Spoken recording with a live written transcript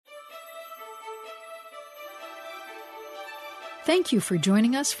Thank you for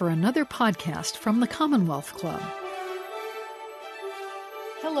joining us for another podcast from the Commonwealth Club.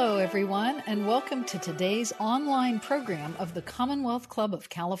 Hello, everyone, and welcome to today's online program of the Commonwealth Club of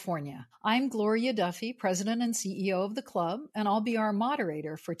California. I'm Gloria Duffy, President and CEO of the club, and I'll be our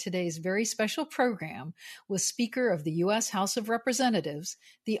moderator for today's very special program with Speaker of the U.S. House of Representatives,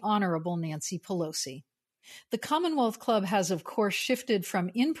 the Honorable Nancy Pelosi. The Commonwealth Club has, of course, shifted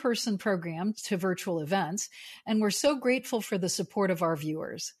from in-person programs to virtual events, and we're so grateful for the support of our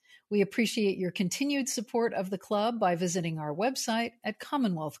viewers. We appreciate your continued support of the club by visiting our website at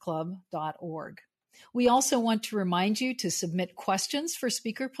commonwealthclub.org. We also want to remind you to submit questions for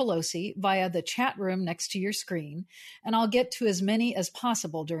Speaker Pelosi via the chat room next to your screen, and I'll get to as many as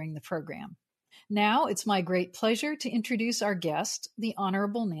possible during the program. Now, it's my great pleasure to introduce our guest, the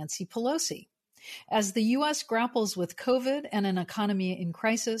Honorable Nancy Pelosi. As the U.S. grapples with COVID and an economy in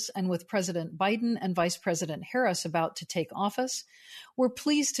crisis, and with President Biden and Vice President Harris about to take office, we're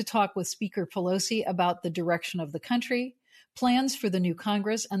pleased to talk with Speaker Pelosi about the direction of the country, plans for the new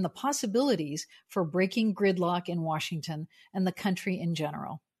Congress, and the possibilities for breaking gridlock in Washington and the country in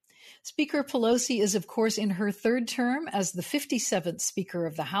general. Speaker Pelosi is, of course, in her third term as the 57th Speaker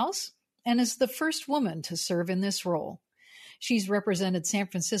of the House and is the first woman to serve in this role. She's represented San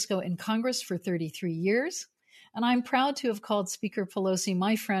Francisco in Congress for 33 years, and I'm proud to have called Speaker Pelosi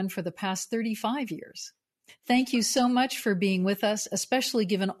my friend for the past 35 years. Thank you so much for being with us, especially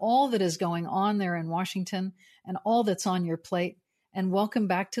given all that is going on there in Washington and all that's on your plate, and welcome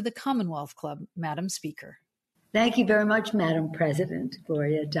back to the Commonwealth Club, Madam Speaker. Thank you very much, Madam President,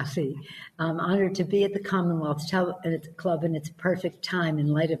 Gloria Duffy. I'm honored to be at the Commonwealth Club, and it's a perfect time in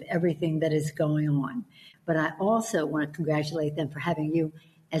light of everything that is going on. But I also want to congratulate them for having you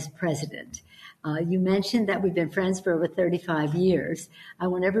as president. You mentioned that we've been friends for over 35 years. I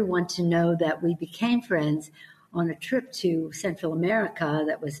want everyone to know that we became friends on a trip to Central America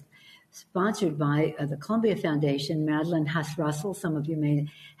that was sponsored by the Columbia Foundation. Madeline Haas-Russell, some of you may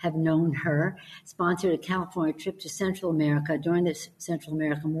have known her, sponsored a California trip to Central America during the Central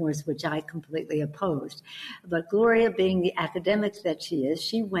American Wars, which I completely opposed. But Gloria, being the academic that she is,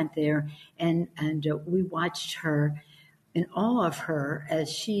 she went there, and we watched her, in awe of her,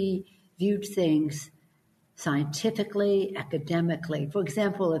 as she viewed things scientifically, academically. For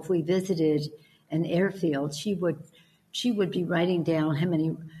example, if we visited an airfield, she would be writing down how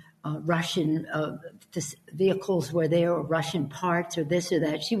many Russian vehicles were there, or Russian parts, or this or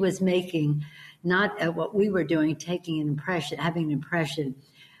that. She was making, not what we were doing, taking an impression, having an impression,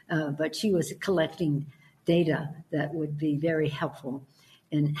 but she was collecting data that would be very helpful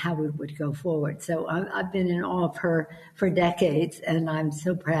in how we would go forward. So I've been in awe of her for decades, and I'm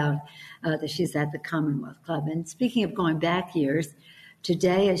so proud that she's at the Commonwealth Club. And speaking of going back years,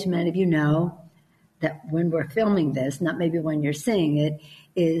 today, as many of you know, that when we're filming this, not maybe when you're seeing it,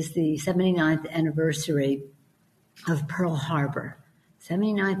 is the 79th anniversary of Pearl Harbor.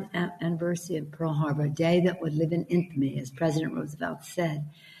 79th anniversary of Pearl Harbor, a day that would live in infamy, as President Roosevelt said.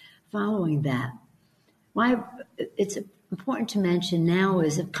 Following that, why it's important to mention now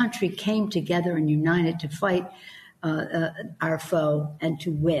is a country came together and united to fight our foe and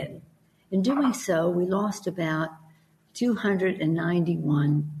to win. In doing so, we lost about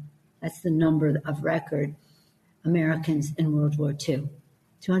 291, that's the number of record, Americans in World War II.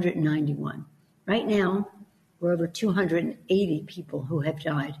 291. Right now, we're over 280 people who have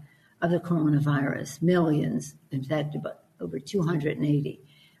died of the coronavirus. Millions infected, but over 280.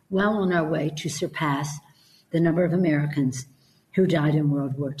 Well on our way to surpass the number of Americans who died in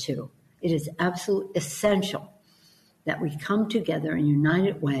World War II. It is absolutely essential that we come together in a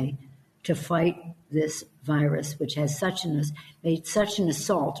united way to fight this virus, which has made such an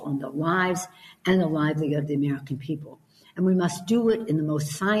assault on the lives and the livelihood of the American people. And we must do it in the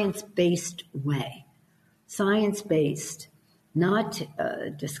most science-based way. Science-based, not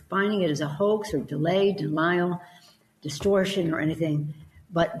defining it as a hoax or delay, denial, distortion, or anything,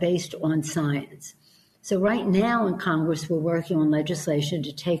 but based on science. So right now in Congress, we're working on legislation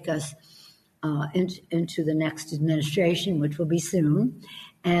to take us into the next administration, which will be soon.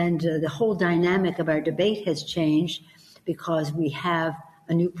 And the whole dynamic of our debate has changed because we have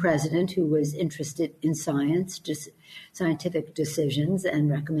a new president who was interested in science, scientific decisions and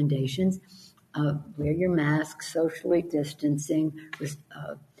recommendations. Wear your mask, socially distancing,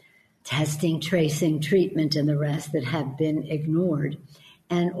 testing, tracing, treatment, and the rest that have been ignored.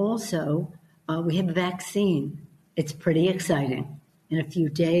 And also, we have a vaccine. It's pretty exciting. In a few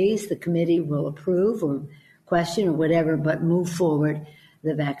days, the committee will approve or question or whatever, but move forward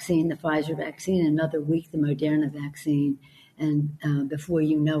the vaccine, the Pfizer vaccine, another week, the Moderna vaccine. And before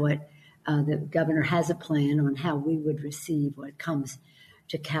you know it, The governor has a plan on how we would receive what comes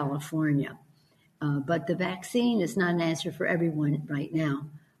to California. But the vaccine is not an answer for everyone right now.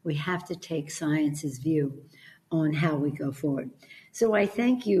 We have to take science's view on how we go forward. So I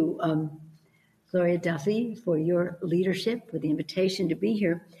thank you, Gloria Duffy, for your leadership, for the invitation to be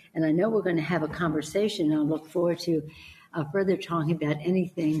here. And I know we're going to have a conversation. I'll look forward to further talking about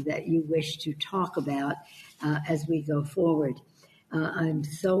anything that you wish to talk about as we go forward. I'm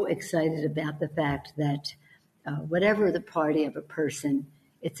so excited about the fact that whatever the party of a person,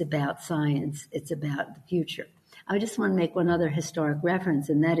 it's about science. It's about the future. I just want to make one other historic reference,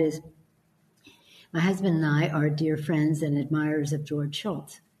 and that is my husband and I are dear friends and admirers of George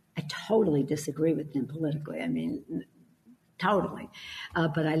Shultz. I totally disagree with him politically. I mean, totally.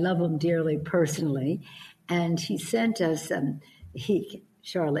 But I love him dearly personally. And he sent us,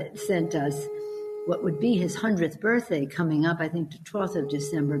 Charlotte sent us what would be his 100th birthday coming up, I think the 12th of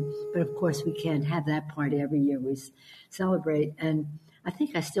December. But of course, we can't have that party every year. We celebrate. And I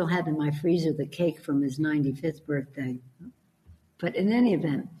think I still have in my freezer the cake from his 95th birthday. But in any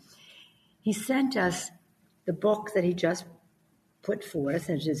event, he sent us the book that he just put forth,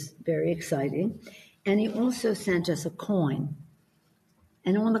 which is very exciting. And he also sent us a coin.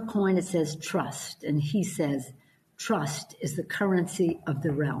 And on the coin it says trust. And he says, trust is the currency of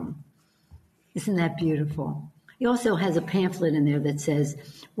the realm. Isn't that beautiful? He also has a pamphlet in there that says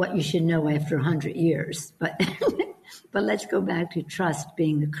what you should know after 100 years. But let's go back to trust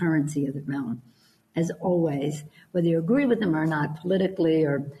being the currency of the realm. As always, whether you agree with them or not politically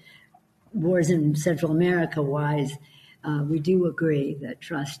or wars in Central America wise, we do agree that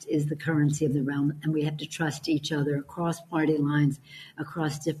trust is the currency of the realm, and we have to trust each other across party lines,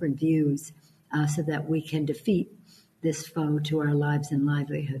 across different views, so that we can defeat this foe to our lives and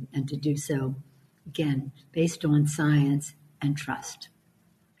livelihood, and to do so, again, based on science and trust.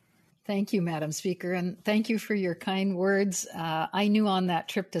 Thank you, Madam Speaker, and thank you for your kind words. I knew on that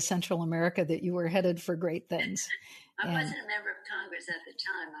trip to Central America that you were headed for great things. I wasn't a member of Congress at the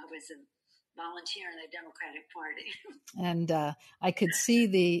time. I was a volunteer in the Democratic Party. And I could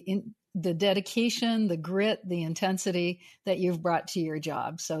see the dedication, the grit, the intensity that you've brought to your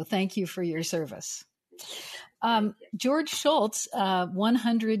job. So thank you for your service. George Shultz,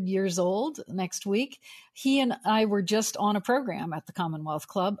 100 years old next week. He and I were just on a program at the Commonwealth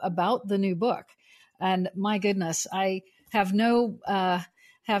Club about the new book. And my goodness, I have no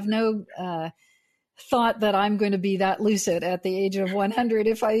thought that I'm going to be that lucid at the age of 100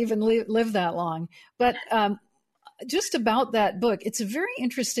 if I even live that long. But just about that book, it's a very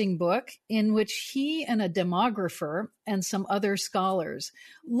interesting book in which he and a demographer and some other scholars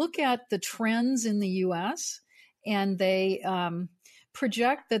look at the trends in the U.S., and they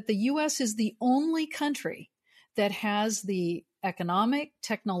project that the U.S. is the only country that has the economic,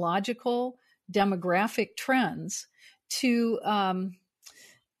 technological, demographic trends to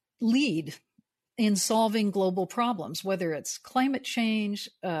lead in solving global problems, whether it's climate change,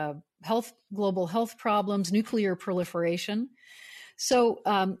 global health problems, nuclear proliferation. So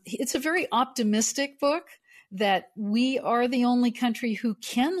it's a very optimistic book that we are the only country who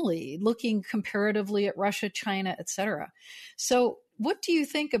can lead, looking comparatively at Russia, China, et cetera. So what do you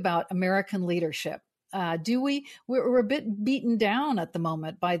think about American leadership? We're a bit beaten down at the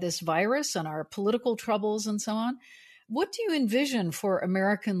moment by this virus and our political troubles and so on. What do you envision for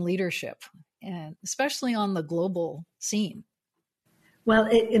American leadership, and especially on the global scene? Well,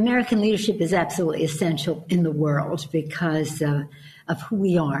 American leadership is absolutely essential in the world because of who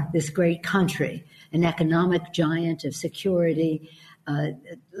we are, this great country, an economic giant of security,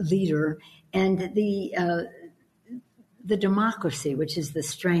 leader, and the democracy, which is the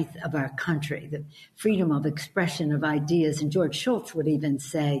strength of our country, the freedom of expression of ideas. And George Shultz would even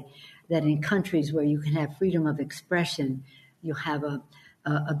say that in countries where you can have freedom of expression, you have a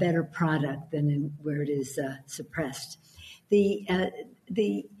better product than in where it is suppressed. The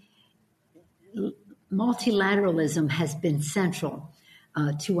multilateralism has been central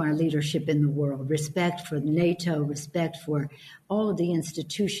to our leadership in the world. Respect for NATO, respect for all of the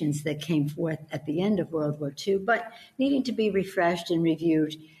institutions that came forth at the end of World War II, but needing to be refreshed and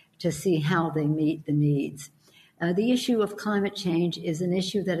reviewed to see how they meet the needs. The issue of climate change is an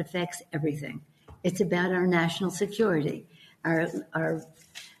issue that affects everything. It's about our national security. Our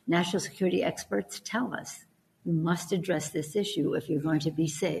national security experts tell us you must address this issue if you're going to be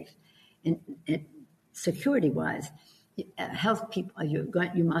safe. And security-wise, health people,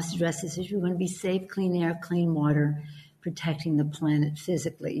 you must address this issue. You're going to be safe, clean air, clean water, protecting the planet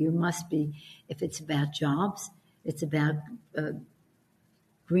physically. You must be, if it's about jobs, it's about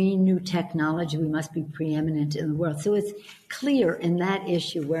green new technology. We must be preeminent in the world. So it's clear in that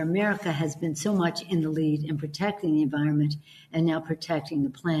issue where America has been so much in the lead in protecting the environment and now protecting the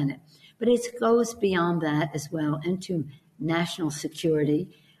planet. But it goes beyond that as well into national security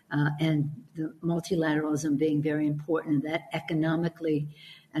and the multilateralism being very important, and that economically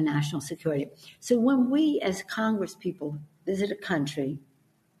and national security. So when we as Congress people visit a country,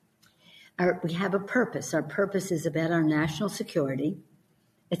 we have a purpose. Our purpose is about our national security.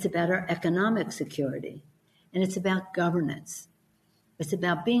 It's about our economic security. And it's about governance. It's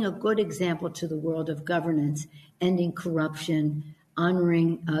about being a good example to the world of governance, ending corruption,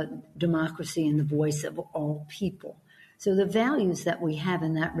 honoring democracy and the voice of all people. So the values that we have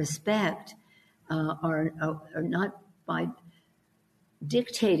in that respect are not by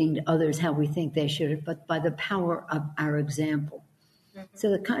dictating to others how we think they should, but by the power of our example. Mm-hmm. So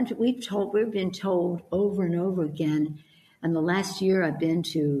the country we've been told over and over again. And the last year I've been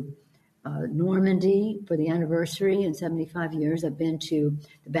to Normandy for the anniversary in 75 years. I've been to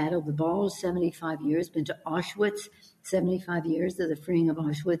the Battle of the Bulge, 75 years. Been to Auschwitz, 75 years of the freeing of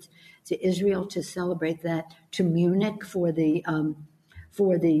Auschwitz. To Israel to celebrate that. To Munich for the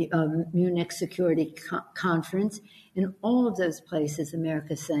Munich Security Conference. In all of those places,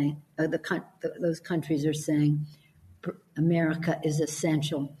 America's saying those countries are saying America is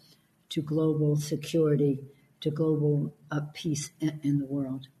essential to global security, to global peace in the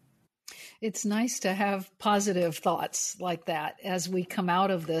world. It's nice to have positive thoughts like that as we come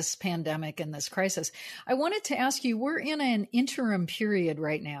out of this pandemic and this crisis. I wanted to ask you, we're in an interim period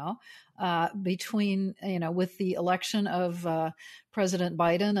right now between, with the election of President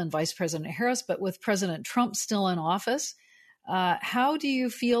Biden and Vice President Harris, but with President Trump still in office. How do you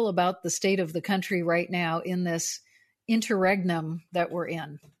feel about the state of the country right now in this interregnum that we're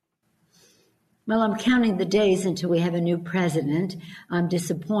in? Well, I'm counting the days until we have a new president. I'm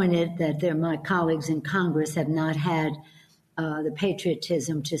disappointed that my colleagues in Congress have not had the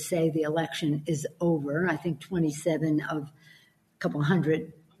patriotism to say the election is over. I think 27 of a couple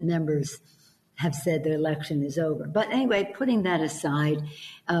hundred members have said the election is over. But anyway, putting that aside,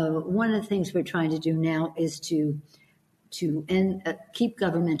 one of the things we're trying to do now is to keep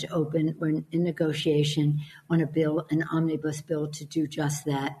government open. We're in negotiation on a bill, an omnibus bill, to do just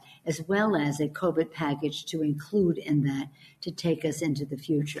that, as well as a COVID package to include in that to take us into the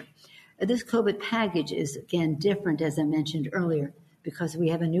future. This COVID package is, again, different, as I mentioned earlier, because we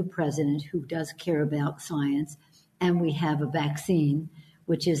have a new president who does care about science, and we have a vaccine,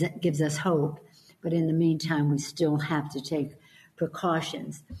 which gives us hope. But in the meantime, we still have to take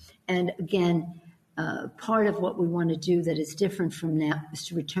precautions. And again, part of what we want to do that is different from now is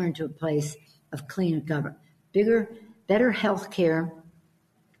to return to a place of cleaner government, better health care,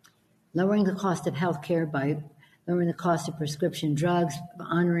 lowering the cost of health care by lowering the cost of prescription drugs,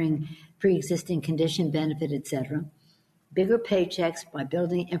 honoring pre-existing condition benefit, etc. Bigger paychecks by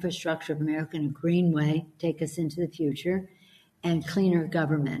building infrastructure of America in a green way, take us into the future, and cleaner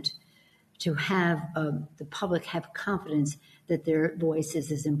government to have the public have confidence that their voice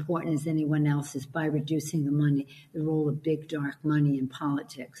is as important as anyone else's by reducing the role of big, dark money in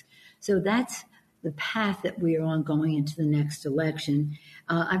politics. So that's the path that we are on going into the next election.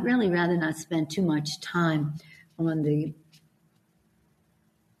 I'd really rather not spend too much time on the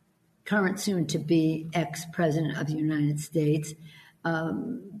current soon-to-be ex-president of the United States.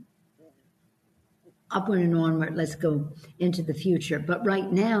 Upward and onward, let's go into the future. But right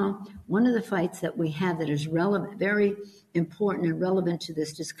now, one of the fights that we have that is relevant, very important and relevant to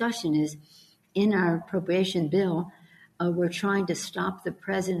this discussion is in our appropriation bill, we're trying to stop the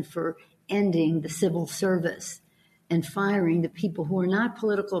president for ending the civil service and firing the people who are not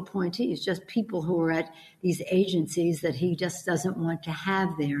political appointees, just people who are at these agencies that he just doesn't want to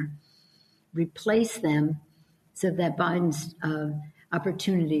have there. Replace them so that Biden's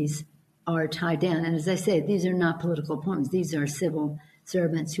opportunities are tied down. And as I say, these are not political appointments. These are civil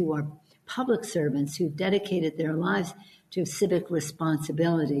servants who are public servants who dedicated their lives to civic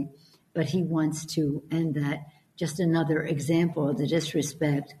responsibility. But he wants to end that. Just another example of the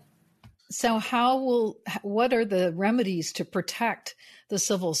disrespect. So what are the remedies to protect the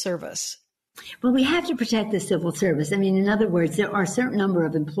civil service? Well, we have to protect the civil service. I mean, in other words, there are a certain number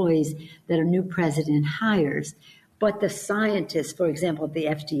of employees that a new president hires, but the scientists, for example, at the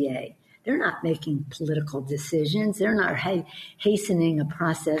FDA, they're not making political decisions. They're not hastening a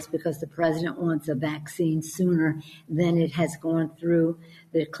process because the president wants a vaccine sooner than it has gone through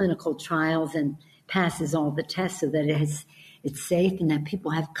the clinical trials and passes all the tests so that it's safe and that people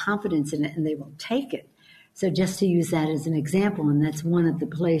have confidence in it and they will take it. So just to use that as an example, and that's one of the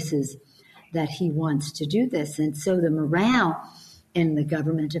places that he wants to do this. And so the morale in the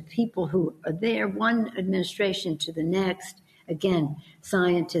government of people who are there, one administration to the next, again,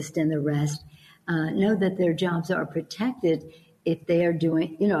 scientists and the rest, know that their jobs are protected if they are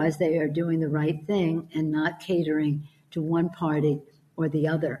doing, as they are doing the right thing and not catering to one party or the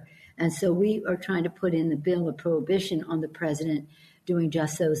other. And so we are trying to put in the bill a prohibition on the president doing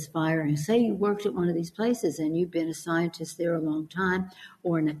just those firings. Say you worked at one of these places and you've been a scientist there a long time,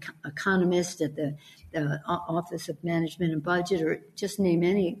 or an economist at the Office of Management and Budget, or just name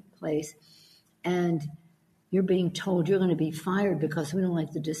any place, and you're being told you're going to be fired because we don't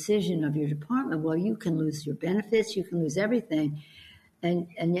like the decision of your department. Well, you can lose your benefits, you can lose everything, and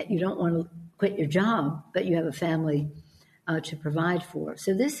yet you don't want to quit your job, but you have a family to provide for.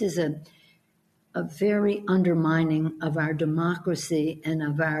 So this is a very undermining of our democracy and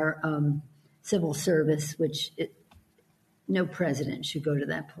of our civil service, which no president should go to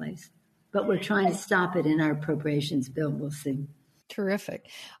that place. But we're trying to stop it in our appropriations bill. We'll see. Terrific.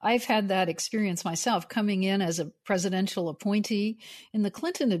 I've had that experience myself, coming in as a presidential appointee in the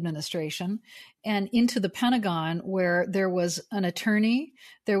Clinton administration and into the Pentagon, where there was an attorney,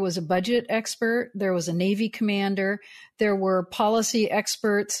 there was a budget expert, there was a Navy commander, there were policy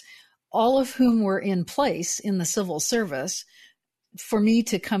experts, all of whom were in place in the civil service for me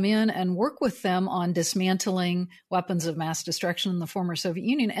to come in and work with them on dismantling weapons of mass destruction in the former Soviet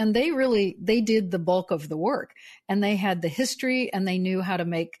Union. And they did the bulk of the work, and they had the history, and they knew how to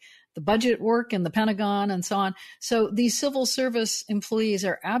make the budget work in the Pentagon and so on. So these civil service employees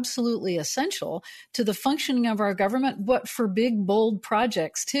are absolutely essential to the functioning of our government, but for big, bold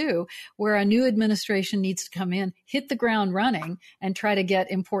projects too, where a new administration needs to come in, hit the ground running, and try to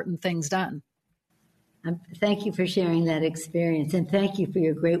get important things done. Thank you for sharing that experience, and thank you for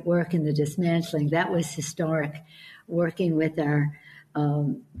your great work in the dismantling. That was historic, working with our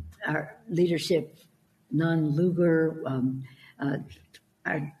leadership, Nun Lugar,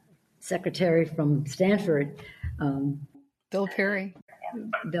 our secretary from Stanford, Bill Perry,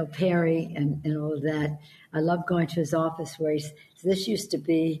 and all of that. I love going to his office where this used to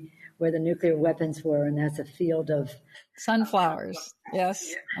be where the nuclear weapons were, and that's a field of sunflowers.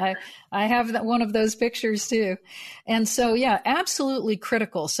 Yes, I have one of those pictures too. And so, yeah, absolutely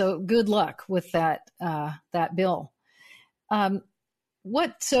critical. So good luck with that bill.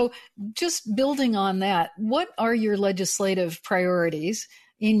 So just building on that, what are your legislative priorities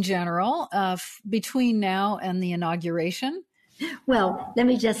in general between now and the inauguration? Well, let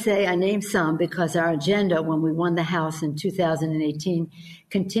me just say I named some because our agenda when we won the House in 2018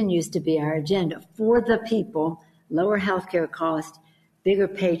 continues to be our agenda. For the people, lower healthcare costs, bigger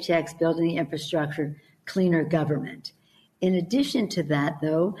paychecks, building the infrastructure, cleaner government. In addition to that,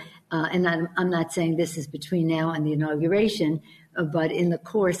 though, and I'm not saying this is between now and the inauguration, but in the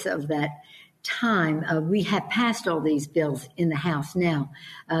course of that time, we have passed all these bills in the House now.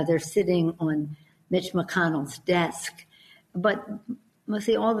 They're sitting on Mitch McConnell's desk. But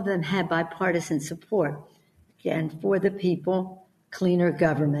mostly all of them had bipartisan support. Again, for the people, cleaner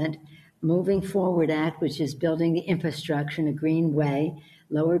government, Moving Forward Act, which is building the infrastructure in a green way,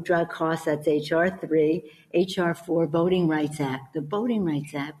 lower drug costs, that's H.R. 3, H.R. 4, Voting Rights Act. The Voting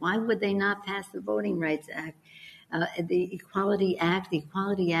Rights Act, why would they not pass the Voting Rights Act? The Equality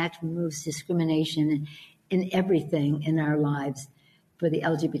Act removes discrimination in everything in our lives for the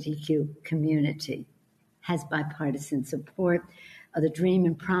LGBTQ community. Has bipartisan support. The Dream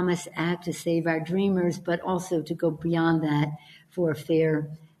and Promise Act to save our dreamers, but also to go beyond that for a fair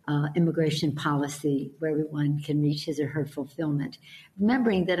immigration policy where everyone can reach his or her fulfillment.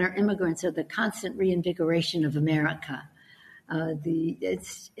 Remembering that our immigrants are the constant reinvigoration of America.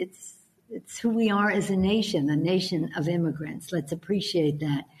 It's who we are as a nation of immigrants. Let's appreciate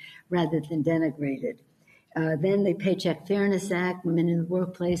that rather than denigrate it. Then the Paycheck Fairness Act, women in the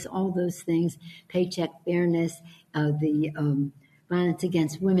workplace, all those things, paycheck fairness, the Violence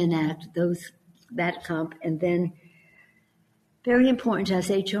Against Women Act, and then very important to us,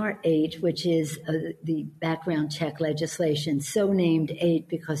 H.R. 8, which is the background check legislation, so named 8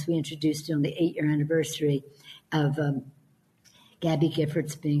 because we introduced it on the 8-year anniversary of Gabby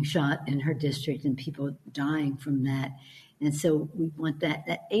Giffords being shot in her district and people dying from that. And so we want that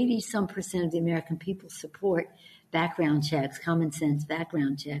 80-some% of the American people support background checks, common sense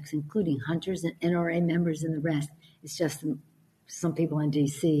background checks, including hunters and NRA members and the rest. It's just some people in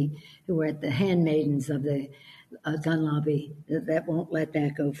D.C. who are at the handmaidens of the gun lobby that won't let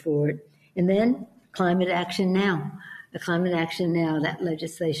that go forward. And then Climate Action Now. The Climate Action Now, that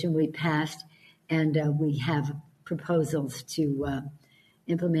legislation we passed, and we have proposals to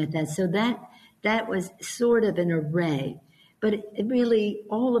implement that. So that was sort of an array. But it really,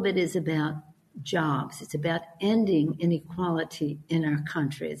 all of it is about jobs. It's about ending inequality in our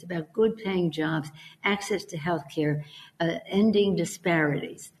country. It's about good paying jobs, access to health care, ending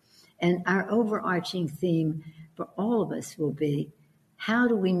disparities. And our overarching theme for all of us will be, how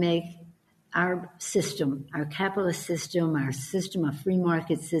do we make our system, our capitalist system, our system, a free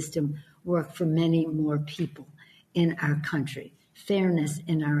market system, work for many more people in our country? Fairness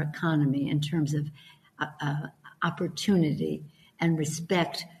in our economy in terms of opportunity and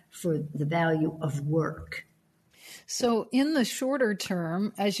respect for the value of work. So in the shorter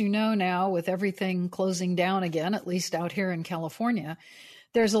term, as you know now, with everything closing down again, at least out here in California,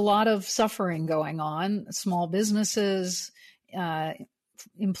 there's a lot of suffering going on, small businesses,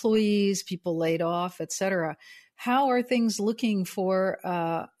 employees, people laid off, et cetera. How are things looking for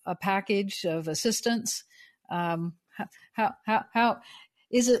a package of assistance? How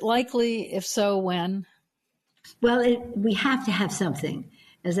is it likely? If so, when? Well, we have to have something.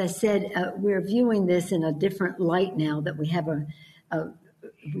 As I said, we're viewing this in a different light now that we have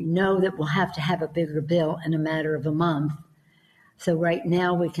we know that we'll have to have a bigger bill in a matter of a month. So right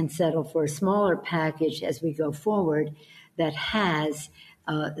now we can settle for a smaller package as we go forward that has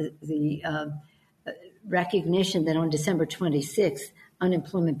the recognition that on December 26th,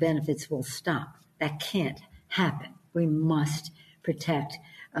 unemployment benefits will stop. That can't happen. We must protect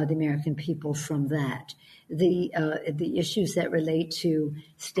the American people from that. The issues that relate to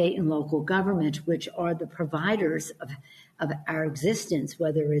state and local government, which are the providers of our existence,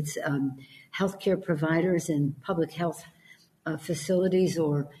 whether it's healthcare providers and public health facilities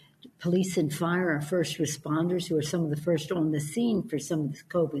or police and fire, our first responders who are some of the first on the scene for some of this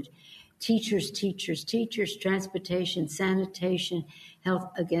COVID. Teachers, transportation, sanitation, health,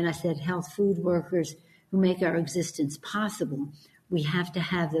 again, I said health, food workers who make our existence possible. We have to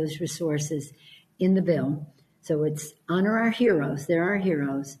have those resources in the bill. So it's honor our heroes, they're our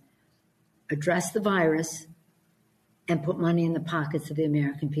heroes, address the virus, and put money in the pockets of the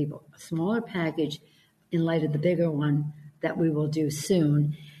American people. A smaller package in light of the bigger one that we will do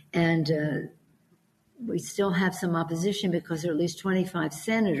soon. And we still have some opposition because there are at least 25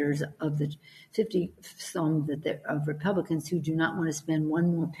 senators of the 50-some of Republicans who do not want to spend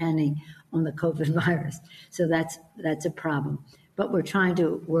one more penny on the COVID virus. So that's a problem. But we're trying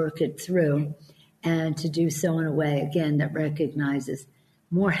to work it through and to do so in a way, again, that recognizes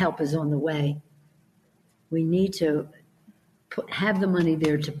more help is on the way. We need to have the money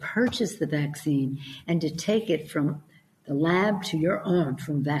there to purchase the vaccine and to take it from the lab to your arm,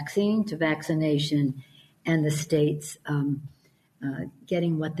 from vaccine to vaccination, and the states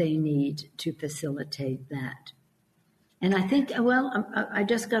getting what they need to facilitate that. And I think, I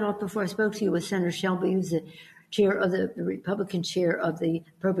just got off before I spoke to you with Senator Shelby, who's the chair of the Republican chair of the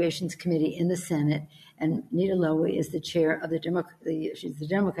Appropriations Committee in the Senate, and Nita Lowey is the chair of she's the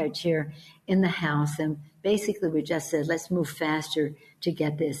Democrat chair in the House. And basically, we just said, let's move faster to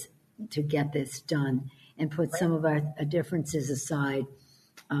get this done and put some of our differences aside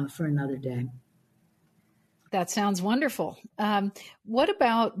for another day. That sounds wonderful. What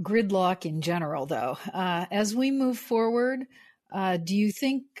about gridlock in general, though? As we move forward, do you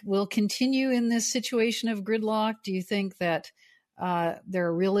think we'll continue in this situation of gridlock? Do you think that there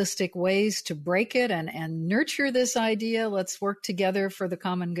are realistic ways to break it and nurture this idea? Let's work together for the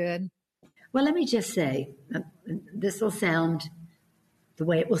common good. Well, let me just say, this will sound the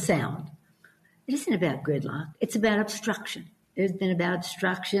way it will sound. It isn't about gridlock. It's about obstruction. There's been about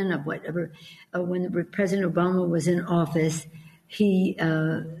obstruction of whatever. When President Obama was in office, the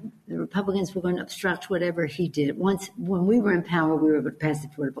Republicans were going to obstruct whatever he did. Once, when we were in power, we were able to pass the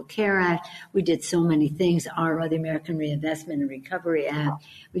Affordable Care Act. We did so many things, the American Reinvestment and Recovery Act.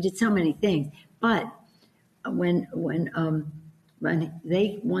 We did so many things. But when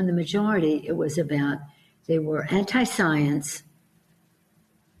they won the majority, it was about, they were anti-science,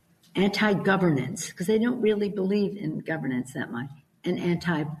 anti-governance, because they don't really believe in governance that much, and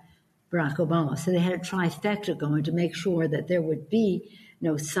anti-Barack Obama. So they had a trifecta going to make sure that there would be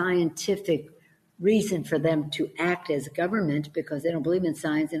no scientific reason for them to act as government, because they don't believe in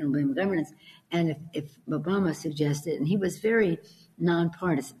science, they don't believe in governance. And if Obama suggested, and he was very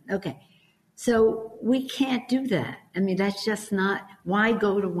nonpartisan. Okay, so we can't do that. I mean, that's just not, why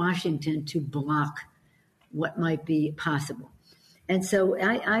go to Washington to block what might be possible? And so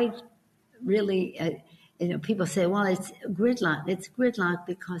I really, people say, well, it's gridlock. It's gridlock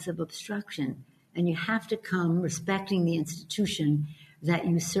because of obstruction. And you have to come respecting the institution that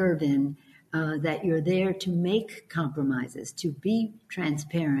you serve in, that you're there to make compromises, to be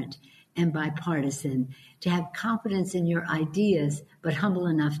transparent and bipartisan, to have confidence in your ideas, but humble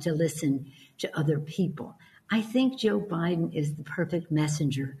enough to listen to other people. I think Joe Biden is the perfect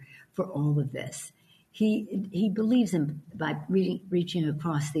messenger for all of this. He believes in by reaching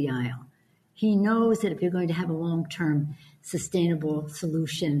across the aisle. He knows that if you're going to have a long-term sustainable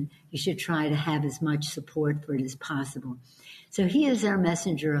solution, you should try to have as much support for it as possible. So he is our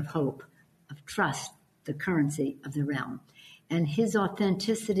messenger of hope, of trust, the currency of the realm. And his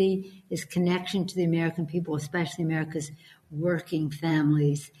authenticity, his connection to the American people, especially America's working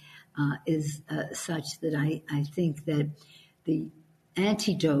families, is such that I think that the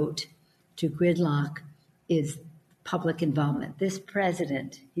antidote to gridlock is public involvement. This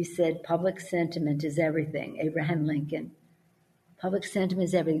president, he said, public sentiment is everything. Abraham Lincoln. Public sentiment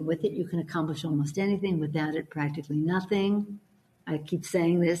is everything. With it, you can accomplish almost anything. Without it, practically nothing. I keep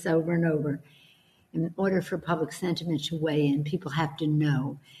saying this over and over. In order for public sentiment to weigh in, people have to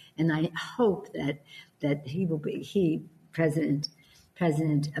know. And I hope that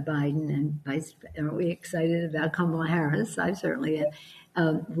President Biden and are we excited about Kamala Harris? I certainly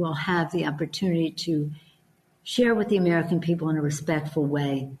will have the opportunity to share with the American people in a respectful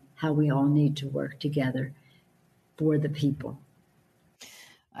way how we all need to work together for the people.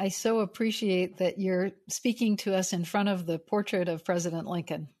 I so appreciate that you're speaking to us in front of the portrait of President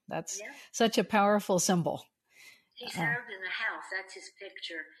Lincoln. That's such a powerful symbol. He served in the House. That's his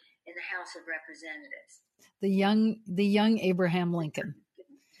picture in the House of Representatives. The young Abraham Lincoln.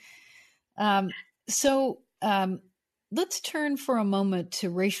 Let's turn for a moment to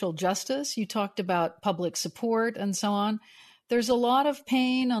racial justice. You talked about public support and so on. There's a lot of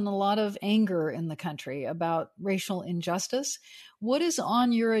pain and a lot of anger in the country about racial injustice. What is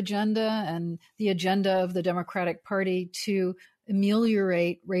on your agenda and the agenda of the Democratic Party to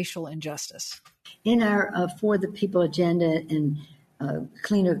ameliorate racial injustice? In our For the People agenda and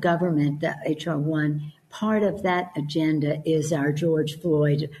cleaner government, that H.R. 1, part of that agenda is our George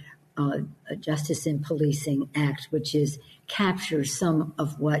Floyd Justice in Policing Act, which captures some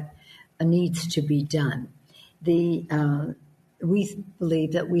of what needs to be done. We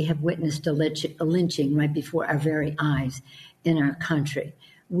believe that we have witnessed a lynching right before our very eyes in our country.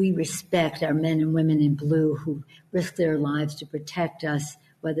 We respect our men and women in blue who risk their lives to protect us,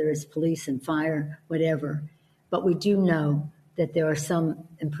 whether it's police and fire, whatever. But we do know that there are some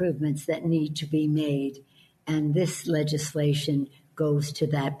improvements that need to be made, and this legislation goes to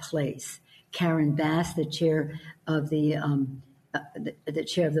that place. Karen Bass, the chair of the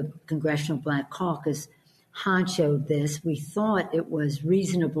Congressional Black Caucus, honchoed this. We thought it was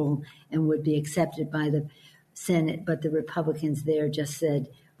reasonable and would be accepted by the Senate, but the Republicans there just said,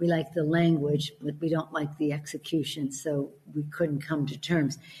 we like the language, but we don't like the execution, so we couldn't come to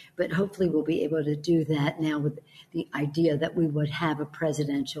terms. But hopefully we'll be able to do that now with the idea that we would have a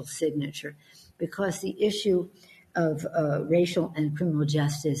presidential signature, because the issue of racial and criminal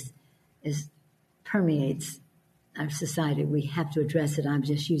justice permeates our society. We have to address it. I'm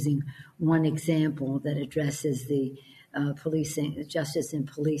just using one example that addresses the Justice in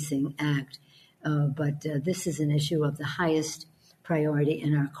Policing Act. But this is an issue of the highest priority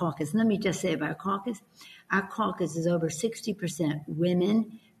in our caucus. And let me just say about our caucus is over 60%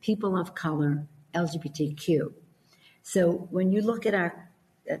 women, people of color, LGBTQ. So when you look at our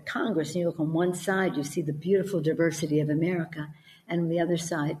Congress and you look on one side, you see the beautiful diversity of America, and on the other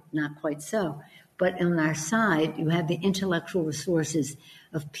side, not quite so. But on our side, you have the intellectual resources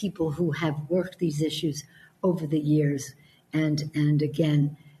of people who have worked these issues over the years, and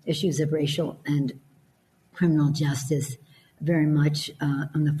again, issues of racial and criminal justice very much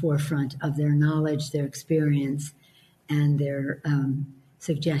on the forefront of their knowledge, their experience, and their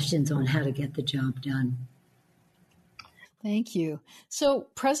suggestions on how to get the job done. Thank you. So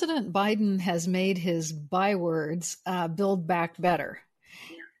President Biden has made his bywords, Build Back Better.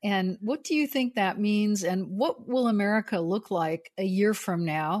 And what do you think that means? And what will America look like a year from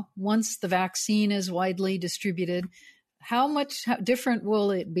now once the vaccine is widely distributed? How different will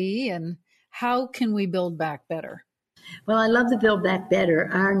it be? And how can we build back better? Well, I love the Build Back Better.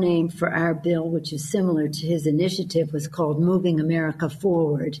 Our name for our bill, which is similar to his initiative, was called Moving America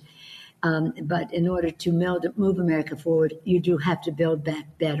Forward. But in order to move America forward, you do have to build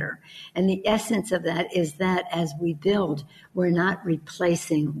back better. And the essence of that is that as we build, we're not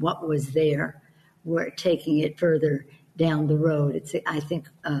replacing what was there. We're taking it further down the road. It's, I think,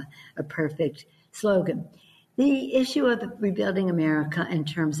 a perfect slogan. The issue of rebuilding America in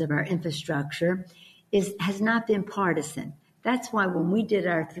terms of our infrastructure has not been partisan. That's why when we did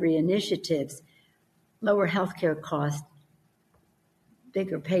our 3 initiatives, lower healthcare costs,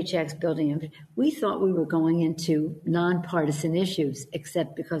 bigger paychecks, we thought we were going into nonpartisan issues,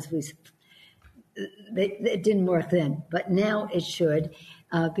 except because we it didn't work then, but now it should,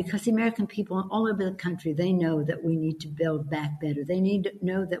 because the American people all over the country, they know that we need to build back better. They need to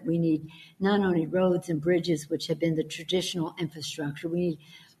know that we need not only roads and bridges, which have been the traditional infrastructure. We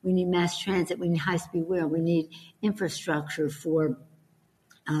need mass transit. We need high-speed rail. We need infrastructure for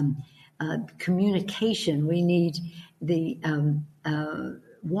communication. We need the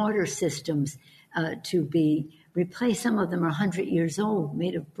water systems to be replaced. Some of them are 100 years old,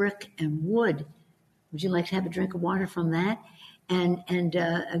 made of brick and wood. Would you like to have a drink of water from that? And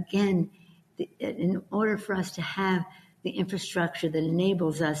again, in order for us to have the infrastructure that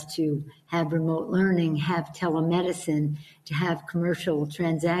enables us to have remote learning, have telemedicine, to have commercial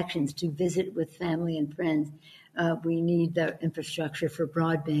transactions, to visit with family and friends, we need the infrastructure for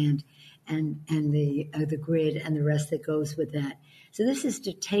broadband and the grid and the rest that goes with that. So this is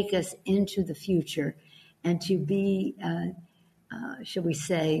to take us into the future and to be, shall we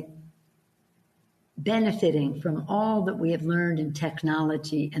say, benefiting from all that we have learned in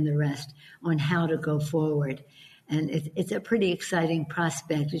technology and the rest on how to go forward. And it's a pretty exciting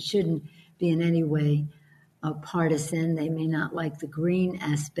prospect. It shouldn't be in any way partisan. They may not like the green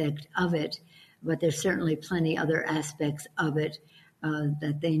aspect of it, but there's certainly plenty other aspects of it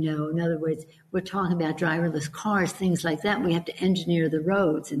that they know. In other words, we're talking about driverless cars, things like that. We have to engineer the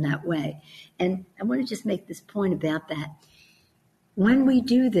roads in that way. And I want to just make this point about that. When we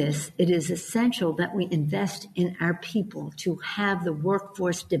do this, it is essential that we invest in our people to have the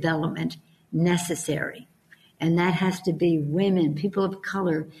workforce development necessary. And that has to be women, people of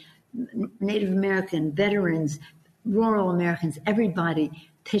color, Native American, veterans, rural Americans, everybody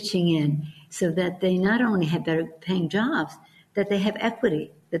pitching in so that they not only have better paying jobs, that they have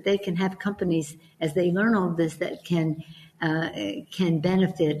equity, that they can have companies as they learn all of this that can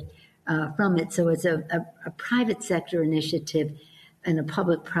benefit from it. So it's a private sector initiative and a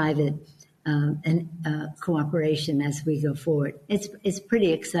public-private cooperation as we go forward. It's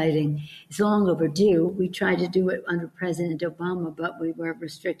pretty exciting. It's long overdue. We tried to do it under President Obama, but we were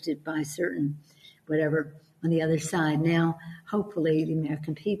restricted by certain whatever on the other side. Now, hopefully, the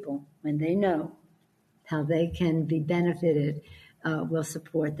American people, when they know how they can be benefited, will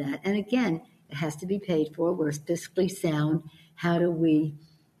support that. And again, it has to be paid for. We're fiscally sound. How do we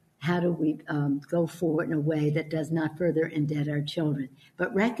go forward in a way that does not further indebt our children?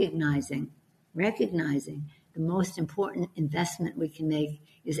 But recognizing the most important investment we can make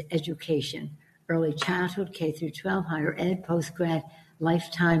is education, early childhood, K through 12, higher ed, post-grad,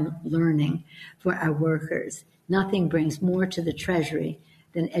 lifetime learning for our workers. Nothing brings more to the Treasury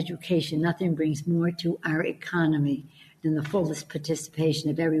than education. Nothing brings more to our economy than the fullest participation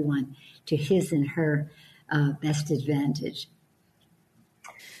of everyone to his and her best advantage.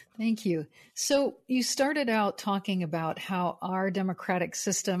 Thank you. So you started out talking about how our democratic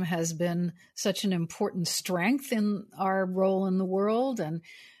system has been such an important strength in our role in the world, and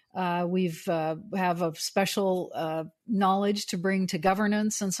we've have a special knowledge to bring to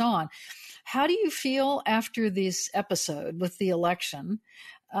governance and so on. How do you feel after this episode with the election?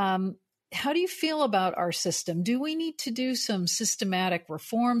 How do you feel about our system? Do we need to do some systematic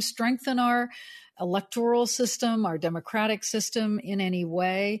reform, strengthen our electoral system, our democratic system in any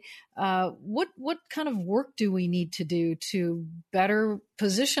way? What kind of work do we need to do to better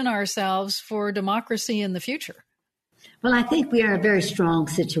position ourselves for democracy in the future? Well, I think we are in a very strong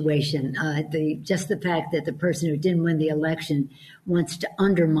situation. Just the fact that the person who didn't win the election wants to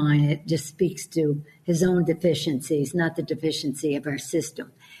undermine it just speaks to his own deficiencies, not the deficiency of our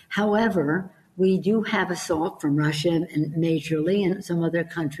system. However, we do have assault from Russia and majorly and some other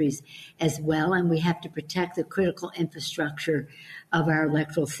countries as well, and we have to protect the critical infrastructure of our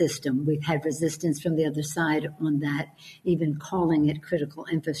electoral system. We've had resistance from the other side on that, even calling it critical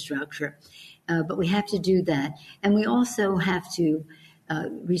infrastructure. But we have to do that. And we also have to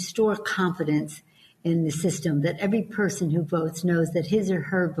restore confidence in the system, that every person who votes knows that his or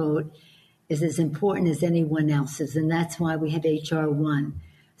her vote is as important as anyone else's. And that's why we have H.R. 1,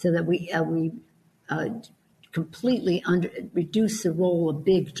 so that we completely reduce the role of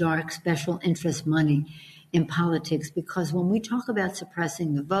big, dark, special interest money in politics. Because when we talk about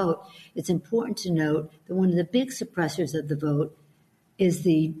suppressing the vote, it's important to note that one of the big suppressors of the vote is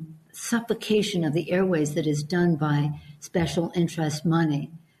the suffocation of the airways that is done by special interest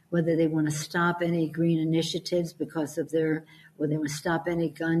money, whether they want to stop any green initiatives because of or they want to stop any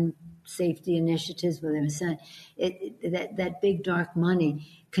gun safety initiatives, whether that big dark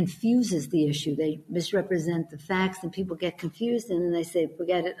money confuses the issue. They misrepresent the facts and people get confused and then they say,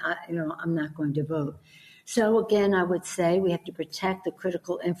 forget it, I'm not going to vote. So again, I would say we have to protect the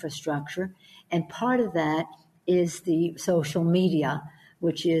critical infrastructure, and part of that is the social media,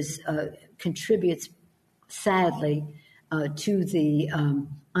 which is contributes, sadly, to the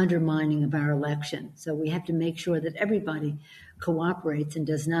undermining of our election. So we have to make sure that everybody cooperates and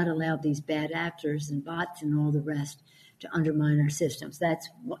does not allow these bad actors and bots and all the rest to undermine our systems. That's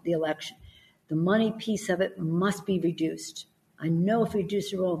what the election. The money piece of it must be reduced. I know if we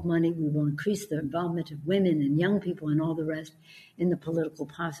reduce the role of money, we will increase the involvement of women and young people and all the rest in the political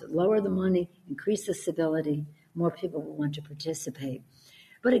process. Lower the money, increase the civility, more people will want to participate.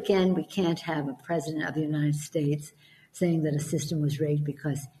 But again, we can't have a president of the United States saying that a system was rigged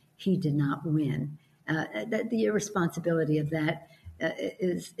because he did not win. The irresponsibility of that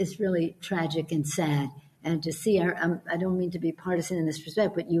is really tragic and sad. And to see I don't mean to be partisan in this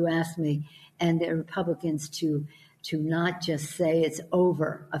respect, but you asked me and the Republicans to not just say it's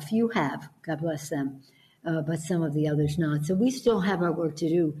over. A few have, God bless them, but some of the others not. So we still have our work to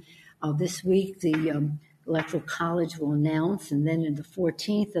do. This week, the Electoral College will announce, and then on the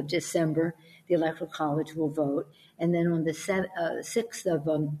 14th of December, the Electoral College will vote. And then on the 6th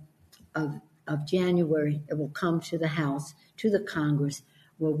of January, it will come to the House, to the Congress,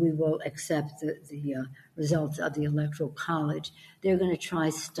 where we will accept the results of the Electoral College. They're going to try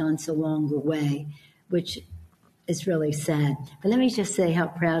stunts along the way, which is really sad. But let me just say how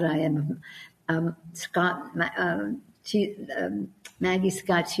proud I am of Maggie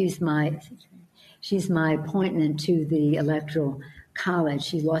Scott. She's my appointment to the Electoral College.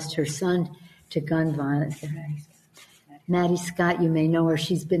 She lost her son to gun violence. Maddie Scott, you may know her.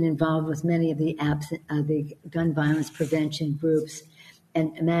 She's been involved with many of the gun violence prevention groups.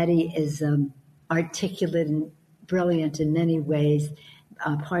 And Maddie is articulate and brilliant in many ways,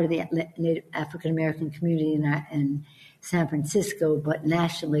 part of the Native African American community in San Francisco, but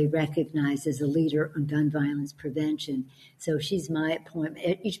nationally recognized as a leader on gun violence prevention. So she's my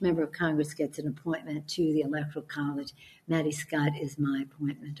appointment. Each member of Congress gets an appointment to the Electoral College. Maddie Scott is my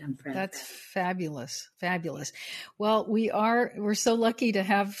appointment. I'm proud. That's fabulous. Fabulous. Well, we're so lucky to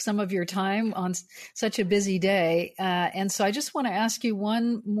have some of your time on such a busy day. And so I just want to ask you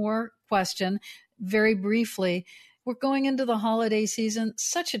one more question very briefly. We're going into the holiday season,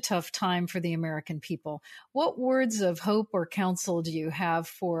 such a tough time for the American people. What words of hope or counsel do you have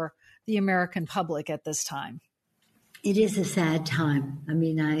for the American public at this time? It is a sad time. I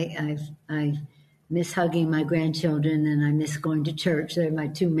mean, I miss hugging my grandchildren and I miss going to church. They're my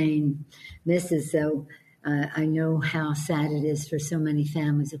two main misses. So I know how sad it is for so many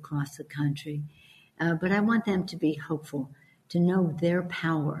families across the country. But I want them to be hopeful, to know their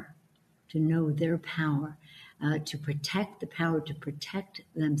power, to protect the power to protect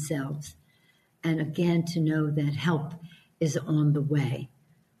themselves. And again, to know that help is on the way.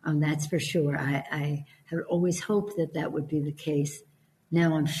 That's for sure. I had always hoped that would be the case.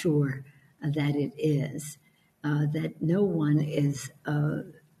 Now I'm sure that it is. That no one is,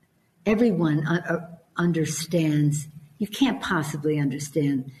 everyone understands. You can't possibly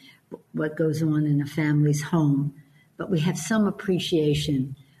understand what goes on in a family's home, but we have some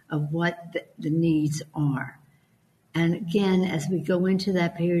appreciation of what the needs are. And again, as we go into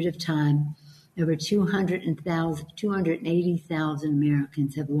that period of time, over 280,000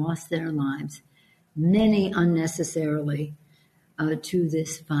 Americans have lost their lives, many unnecessarily, to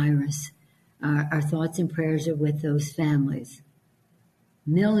this virus. Our thoughts and prayers are with those families.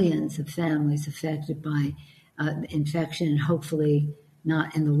 Millions of families affected by infection, and hopefully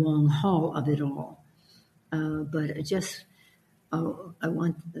not in the long haul of it all. But I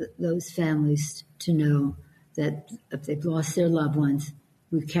want those families to know that if they've lost their loved ones,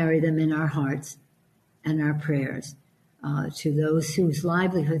 we carry them in our hearts and our prayers. To those whose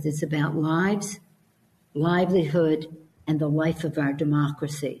livelihood is about lives, livelihood, and the life of our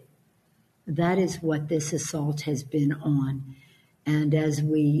democracy. That is what this assault has been on. And as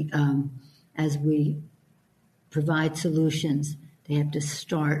we provide solutions, they have to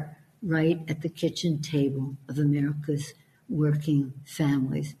start right at the kitchen table of America's working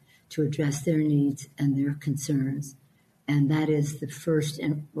families to address their needs and their concerns. And that is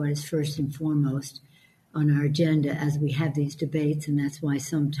what is first and foremost on our agenda as we have these debates. And that's why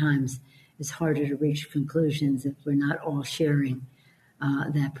sometimes it's harder to reach conclusions if we're not all sharing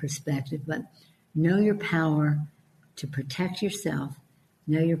that perspective. But know your power to protect yourself,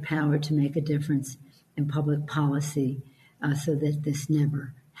 know your power to make a difference in public policy so that this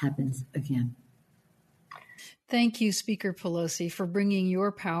never happens again. Thank you, Speaker Pelosi, for bringing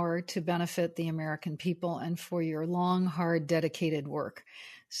your power to benefit the American people and for your long, hard, dedicated work.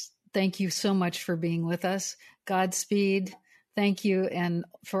 Thank you so much for being with us. Godspeed. Thank you. And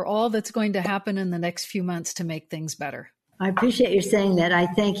for all that's going to happen in the next few months to make things better. I appreciate you saying that. I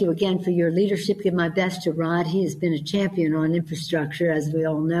thank you again for your leadership. Give my best to Rod. He has been a champion on infrastructure, as we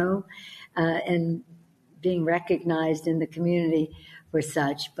all know. and being recognized in the community for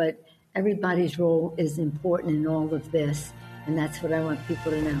such. But everybody's role is important in all of this, and that's what I want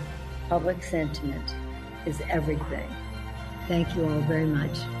people to know. Public sentiment is everything. Thank you all very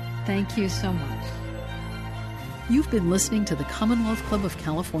much. Thank you so much. You've been listening to the Commonwealth Club of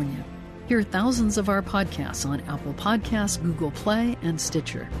California. Hear thousands of our podcasts on Apple Podcasts, Google Play, and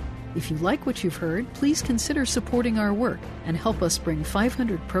Stitcher. If you like what you've heard, please consider supporting our work and help us bring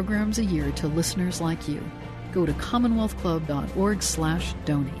 500 programs a year to listeners like you. Go to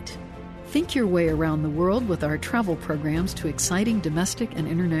commonwealthclub.org/donate. Think your way around the world with our travel programs to exciting domestic and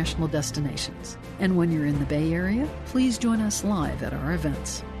international destinations. And when you're in the Bay Area, please join us live at our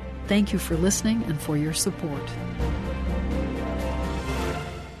events. Thank you for listening and for your support.